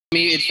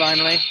Muted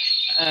finally.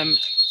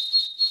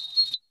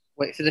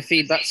 Wait for the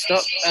feedback to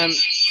stop.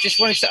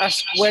 Just wanted to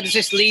ask, where does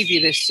this leave you,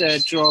 this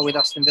draw with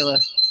Aston Villa?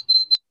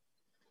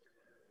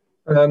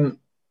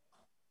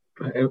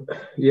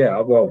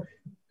 Yeah, well,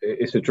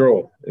 it's a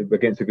draw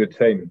against a good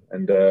team,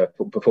 and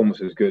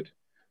performance was good.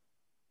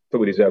 Thought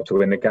we deserved to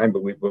win the game,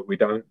 but we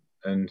don't,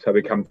 and so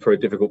we come through a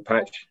difficult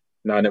patch,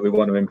 knowing that we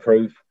want to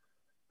improve.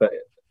 But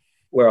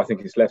where I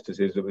think it's left us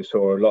is that we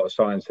saw a lot of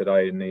signs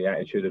today in the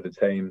attitude of the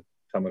team,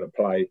 some of the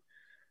play,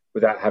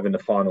 without having the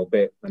final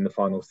bit and the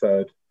final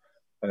third.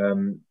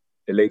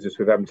 It leaves us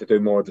with having to do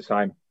more of the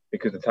same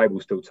because the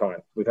table's still tight.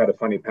 We've had a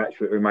funny patch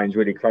that remains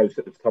really close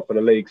at the top of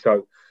the league.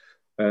 So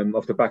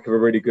off the back of a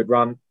really good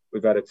run,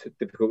 we've had a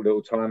difficult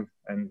little time.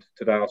 And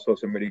today I saw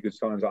some really good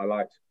signs that I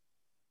liked.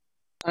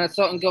 And I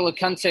thought N'Golo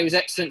Kante was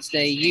excellent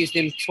today. He used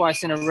him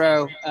twice in a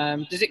row.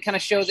 Does it kind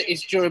of show that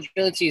his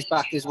durability is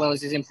back as well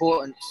as his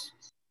importance?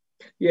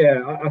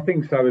 Yeah, I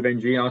think so with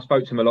NG. I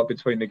spoke to him a lot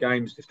between the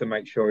games just to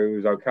make sure he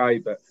was okay.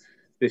 But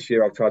this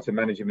year I've tried to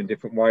manage him in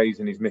different ways,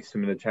 and he's missed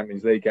some of the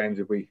Champions League games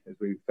as we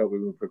felt we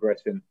were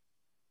progressing.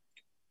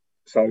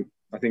 So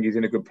I think he's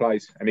in a good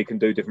place, and he can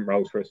do different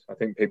roles for us. I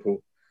think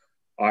people,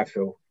 I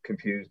feel,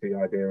 confuse the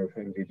idea of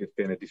him just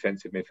being a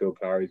defensive midfield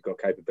player. He's got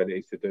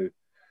capabilities to do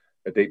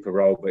a deeper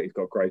role, but he's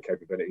got great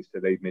capabilities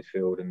to lead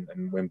midfield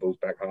and win balls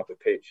back half the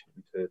pitch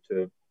and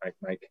to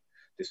make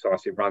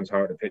decisive runs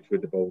higher at the pitch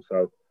with the ball.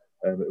 So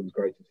it was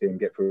great to see him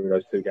get through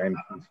those two games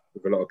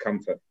with a lot of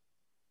comfort.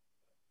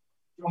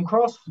 John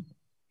Cross.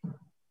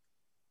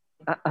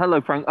 Hello,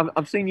 Frank.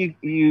 I've seen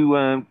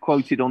you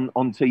quoted on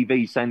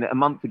TV saying that a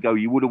month ago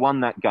you would have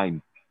won that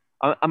game.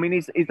 I mean,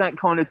 is that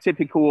kind of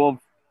typical of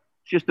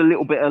just a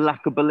little bit of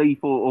lack of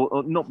belief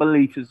or not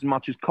belief as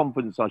much as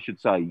confidence, I should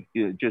say,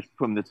 just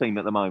from the team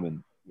at the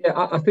moment?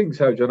 Yeah, I think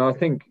so, John. I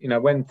think,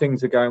 when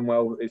things are going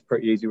well, it's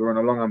pretty easy. We're on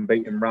a long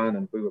unbeaten run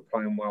and we were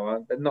playing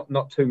well.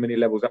 Not too many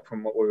levels up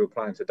from what we were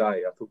playing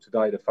today. I thought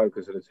today the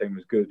focus of the team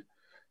was good.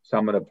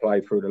 Some of the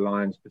play through the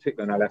lines,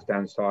 particularly on our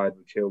left-hand side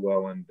with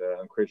Chilwell and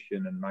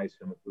Christian and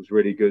Mason, was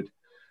really good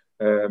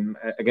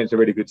against a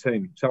really good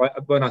team. So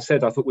when I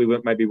said I thought we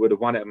would have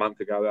won it a month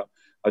ago,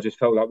 I just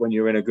felt like when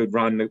you're in a good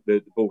run,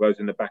 the ball goes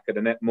in the back of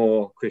the net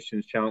more.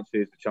 Christian's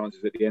chances, the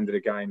chances at the end of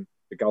the game,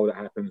 the goal that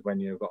happens when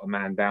you've got a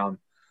man down,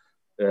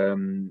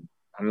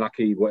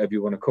 unlucky, whatever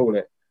you want to call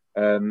it.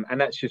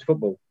 And that's just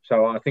football.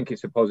 So I think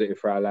it's a positive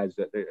for our lads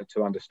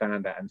to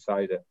understand that and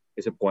say that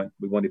it's a point,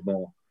 we wanted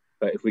more.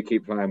 But if we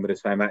keep playing with the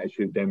same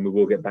attitude, then we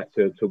will get back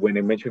to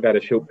winning, which we've had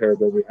a short period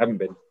where we haven't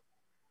been.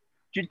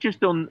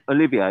 Just on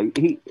Olivier,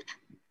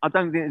 I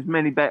don't think there's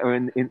many better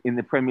in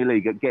the Premier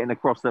League at getting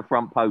across the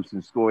front post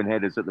and scoring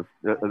headers at the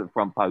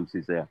front post,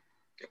 is there?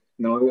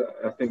 No,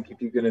 I think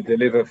if you're going to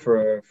deliver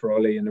for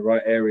Ollie in the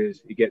right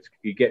areas, he gets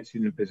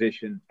in a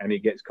position and he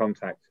gets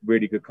contact,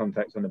 really good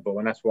contacts on the ball,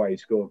 and that's why he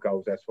scored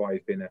goals. That's why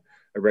he's been a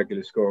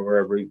regular scorer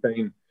wherever he's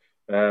been.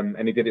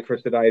 And he did it for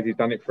us today, as he's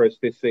done it for us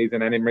this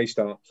season and in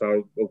restart.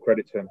 So all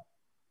credit to him.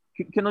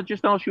 Can I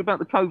just ask you about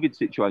the COVID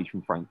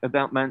situation, Frank?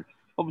 About Man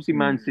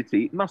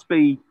City, it must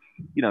be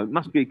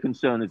a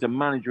concern as a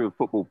manager of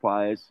football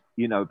players,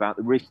 about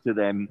the risk to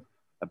them,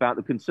 about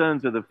the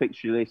concerns of the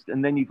fixture list,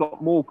 and then you've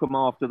got Morecambe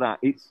after that.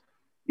 It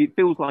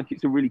feels like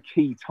it's a really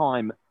key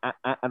time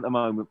at the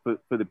moment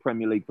for the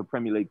Premier League, for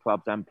Premier League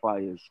clubs and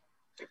players.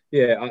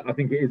 Yeah, I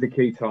think it is a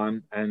key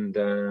time and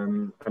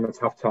a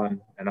tough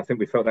time. And I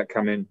think we felt that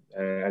coming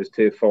as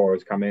Tier 4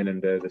 has come in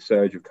and the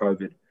surge of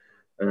COVID.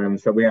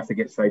 So we have to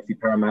get safety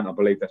paramount. I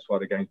believe that's why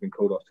the game's been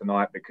called off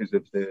tonight, because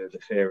of the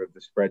fear of the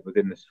spread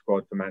within the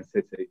squad for Man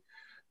City.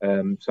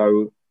 From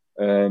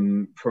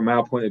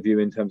our point of view,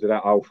 in terms of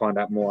that, I'll find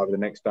out more over the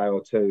next day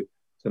or two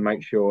to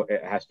make sure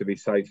it has to be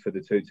safe for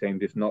the two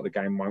teams. If not, the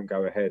game won't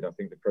go ahead. I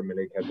think the Premier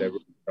League have their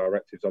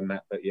directives on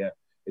that. But yeah,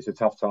 it's a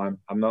tough time.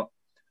 I'm not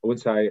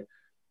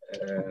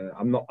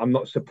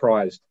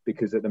surprised,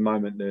 because at the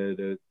moment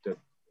the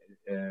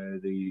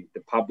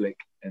public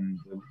and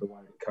the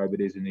way that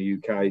COVID is in the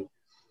UK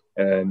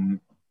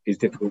is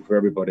difficult for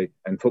everybody,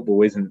 and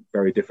football isn't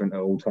very different at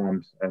all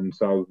times. And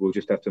so we'll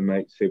just have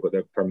to see what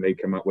the Premier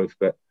League come up with,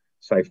 but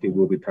safety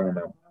will be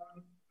paramount.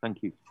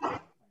 Thank you. Go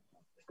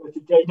to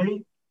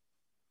JD.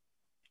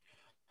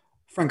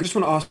 Frank, I just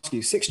want to ask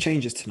you, 6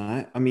 changes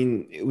tonight. I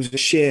mean, it was the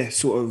sheer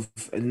sort of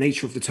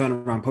nature of the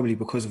turnaround, probably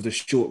because of the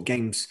short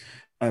games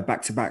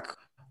back to back.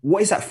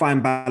 What is that fine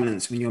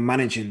balance when you're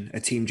managing a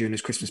team during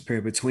this Christmas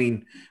period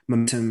between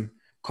momentum,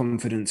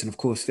 confidence, and of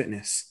course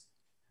fitness?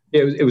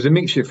 Yeah, it was a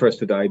mixture for us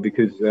today,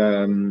 because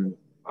I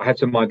had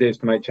some ideas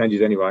to make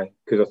changes anyway,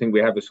 because I think we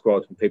have a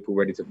squad and people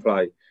ready to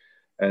play.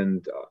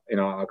 And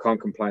I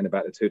can't complain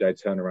about the 2-day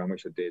turnaround,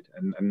 which I did,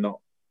 and not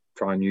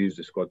try and use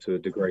the squad to a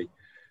degree.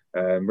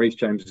 Reece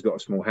James has got a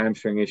small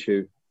hamstring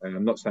issue.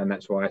 I'm not saying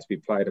that's why he has to be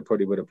played. I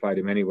probably would have played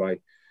him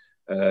anyway.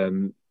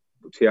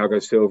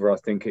 Thiago Silva, I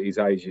think at his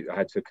age, I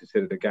had to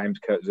consider the games.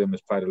 Kurt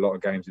Zuma's played a lot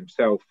of games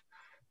himself.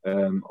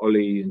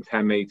 Ollie and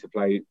Tammy to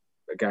play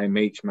a game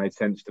each made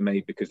sense to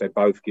me, because they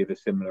both give a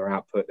similar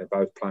output. They're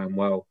both playing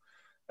well.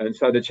 And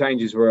so the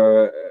changes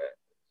were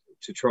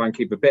to try and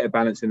keep a bit of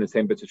balance in the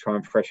team, but to try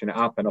and freshen it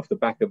up. And off the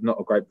back of not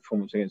a great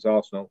performance against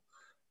Arsenal,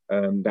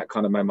 that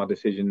kind of made my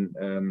decision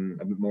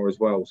a bit more as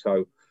well.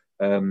 So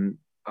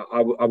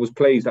I was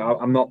pleased.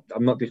 I'm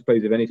not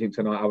displeased of anything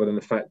tonight, other than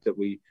the fact that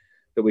we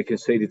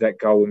conceded that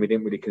goal and we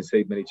didn't really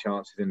concede many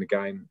chances in the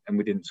game, and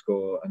we didn't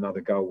score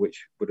another goal,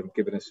 which would have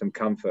given us some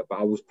comfort. But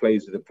I was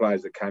pleased with the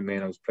players that came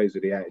in. I was pleased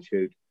with the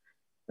attitude.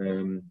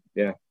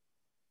 Yeah.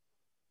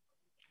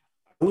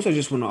 I also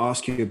just want to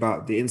ask you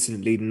about the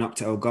incident leading up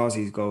to El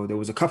Ghazi's goal. There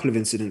was a couple of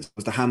incidents. There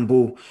was the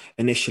handball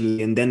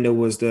initially, and then there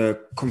was the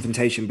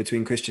confrontation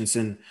between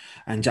Christensen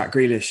and Jack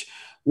Grealish.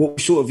 What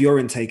was sort of your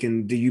intake,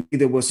 and do you think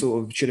there was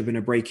should have been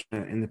a break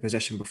in the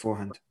possession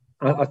beforehand?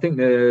 I think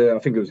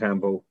it was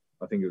handball.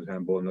 I think it was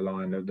handball on the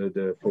line.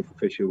 The fourth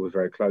official was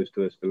very close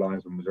to us. The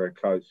linesman was very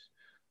close.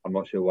 I'm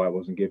not sure why it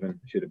wasn't given.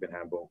 It should have been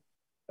handball.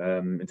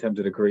 In terms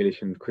of the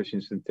Grealish and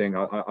Christensen thing,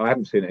 I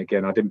haven't seen it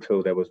again. I didn't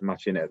feel there was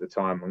much in it at the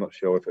time. I'm not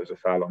sure if it was a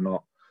foul or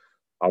not.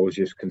 I was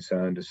just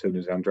concerned as soon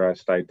as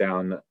Andreas stayed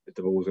down that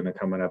the ball was going to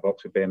come in our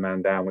box and be a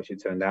man down, which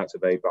it turned out to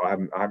be. But I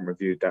haven't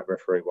reviewed that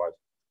referee-wise.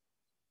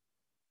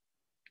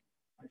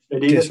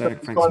 Yes,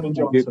 Simon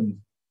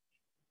Johnson.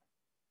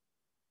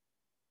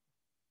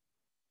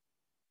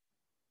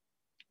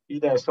 You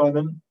there,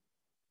 Simon?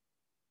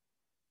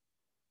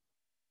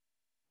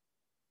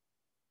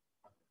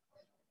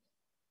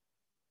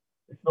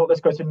 If not,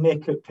 let's go to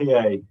Nick at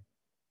PA.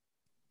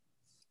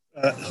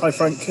 Hi,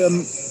 Frank.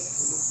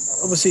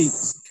 Obviously,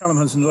 Callum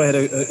Hudson-Odoi had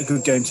a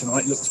good game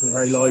tonight. Looked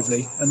very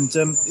lively, and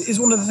is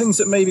one of the things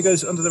that maybe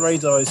goes under the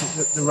radar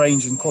is the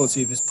range and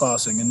quality of his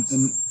passing. And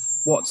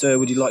what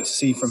would you like to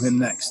see from him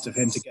next, of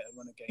him to get a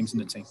run of games in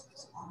the team?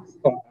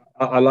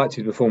 I liked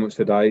his performance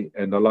today,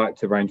 and I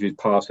liked the range of his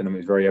passing, and it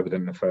was very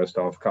evident in the first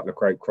half. A couple of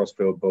great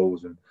crossfield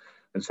balls, and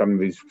some of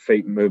his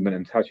feet movement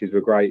and touches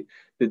were great.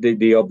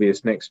 The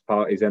obvious next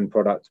part is end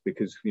product,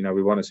 because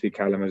we want to see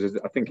Callum, as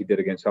I think he did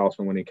against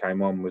Arsenal when he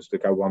came on, was to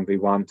go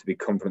 1v1, to be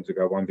confident to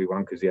go 1v1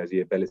 because he has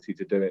the ability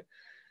to do it,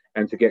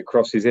 and to get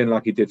crosses in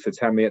like he did for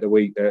Tammy at the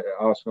week at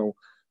Arsenal,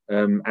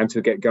 and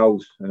to get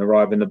goals and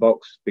arrive in the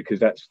box, because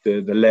that's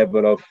the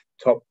level of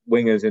top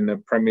wingers in the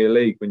Premier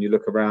League. When you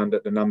look around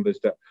at the numbers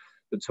that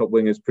the top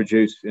wingers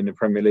produce in the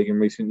Premier League in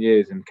recent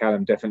years, and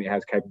Callum definitely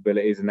has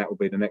capabilities, and that will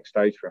be the next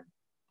stage for him.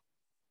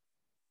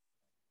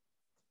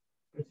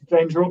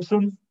 James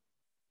Robson.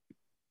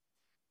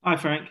 Hi,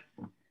 Frank.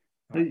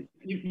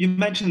 You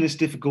mentioned this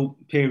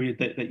difficult period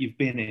that you've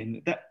been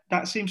in.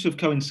 That seems to have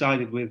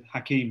coincided with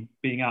Hakeem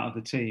being out of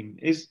the team.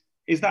 Is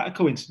that a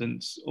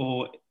coincidence,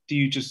 or do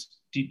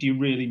you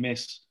really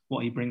miss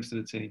what he brings to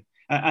the team?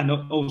 And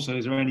also,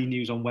 is there any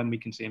news on when we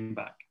can see him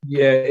back?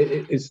 Yeah,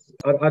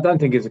 I don't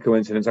think it's a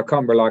coincidence. I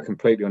can't rely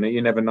completely on it.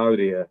 You never know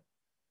the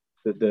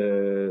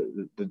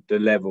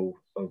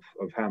level of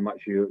how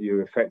much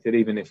you're affected,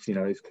 even if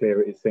it's clear,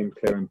 it seems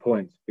clear in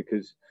points,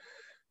 because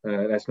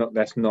that's not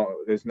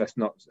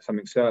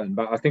something certain.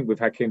 But I think with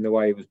Hakeem, the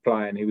way he was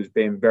playing, he was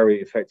being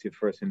very effective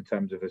for us in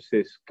terms of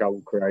assists,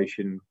 goal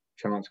creation,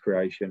 chance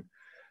creation,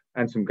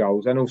 and some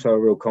goals, and also a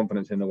real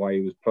confidence in the way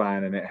he was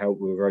playing, and it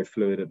helped. We were very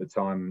fluid at the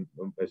time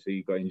as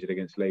he got injured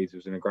against Leeds. It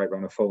was in a great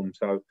run of form,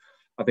 so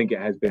I think it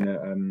has been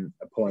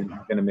a point.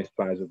 You're going to miss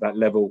players of that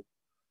level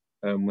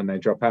when they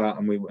drop out,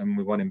 and we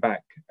want him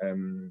back.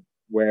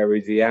 Where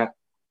is he at?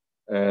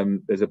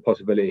 There's a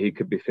possibility he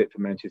could be fit for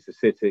Manchester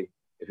City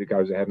if it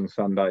goes ahead on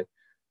Sunday.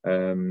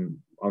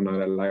 I'll know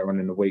that later on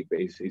in the week, but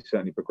he's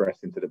certainly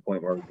progressing to the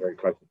point where he's very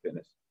close to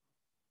fitness.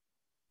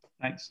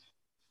 Thanks.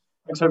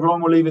 Thanks,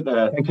 everyone. We'll leave it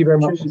there. Thank you very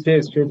much.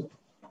 Cheers.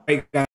 Great guys.